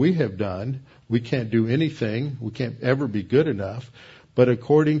which we have done. We can't do anything. We can't ever be good enough. But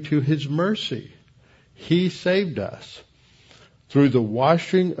according to His mercy, He saved us through the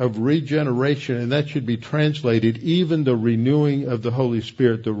washing of regeneration, and that should be translated, even the renewing of the Holy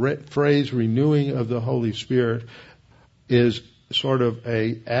Spirit. The phrase renewing of the Holy Spirit is sort of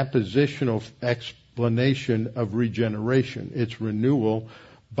a appositional explanation of regeneration. It's renewal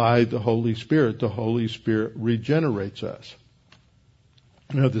by the Holy Spirit. The Holy Spirit regenerates us.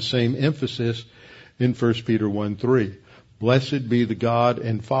 Now the same emphasis in 1 Peter 1:3. Blessed be the God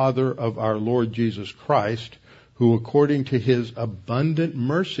and Father of our Lord Jesus Christ, who according to His abundant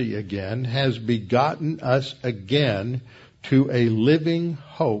mercy again has begotten us again to a living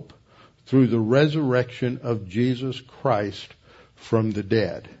hope through the resurrection of Jesus Christ from the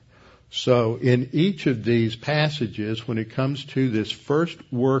dead. So in each of these passages, when it comes to this first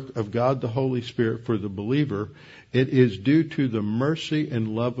work of God the Holy Spirit for the believer, it is due to the mercy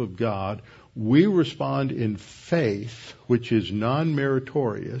and love of God. We respond in faith, which is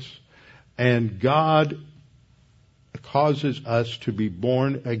non-meritorious, and God causes us to be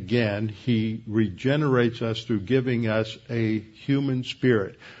born again. He regenerates us through giving us a human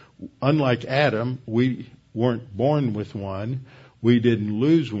spirit. Unlike Adam, we weren't born with one. We didn't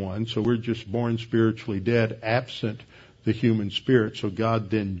lose one, so we're just born spiritually dead, absent the human spirit. So God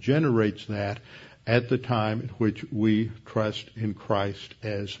then generates that at the time in which we trust in Christ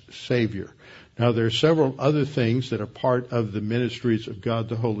as Savior. Now, there are several other things that are part of the ministries of God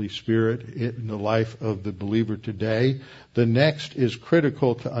the Holy Spirit in the life of the believer today. The next is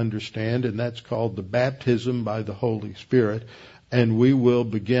critical to understand, and that's called the baptism by the Holy Spirit. And we will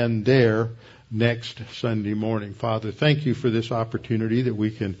begin there next Sunday morning. Father, thank you for this opportunity that we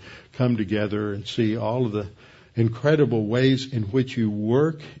can come together and see all of the incredible ways in which you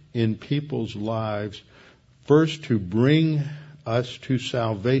work in people's lives, first to bring us to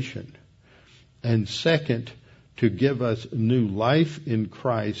salvation, and second, to give us new life in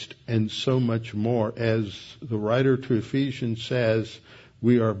Christ and so much more. As the writer to Ephesians says,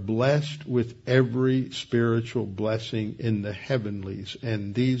 we are blessed with every spiritual blessing in the heavenlies,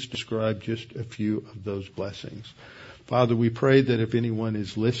 and these describe just a few of those blessings. Father, we pray that if anyone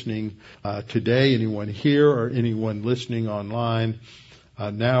is listening today, anyone here or anyone listening online,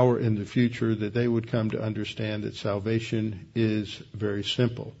 now or in the future, that they would come to understand that salvation is very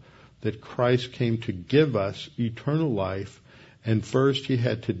simple, that Christ came to give us eternal life, and first he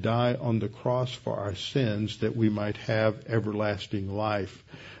had to die on the cross for our sins that we might have everlasting life.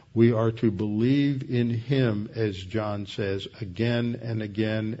 We are to believe in him, as John says, again and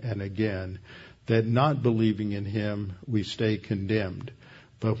again and again, that not believing in him, we stay condemned.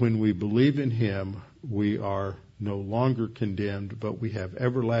 But when we believe in him, we are no longer condemned, but we have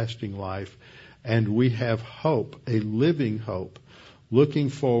everlasting life, and we have hope, a living hope, looking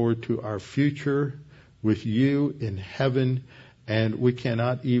forward to our future with you in heaven, and we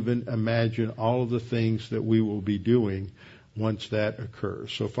cannot even imagine all of the things that we will be doing once that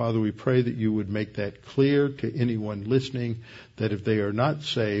occurs. So, Father, we pray that you would make that clear to anyone listening, that if they are not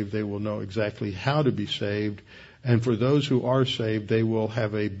saved, they will know exactly how to be saved, and for those who are saved, they will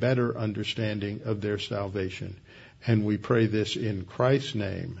have a better understanding of their salvation. And we pray this in Christ's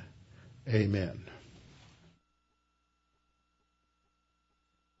name. Amen.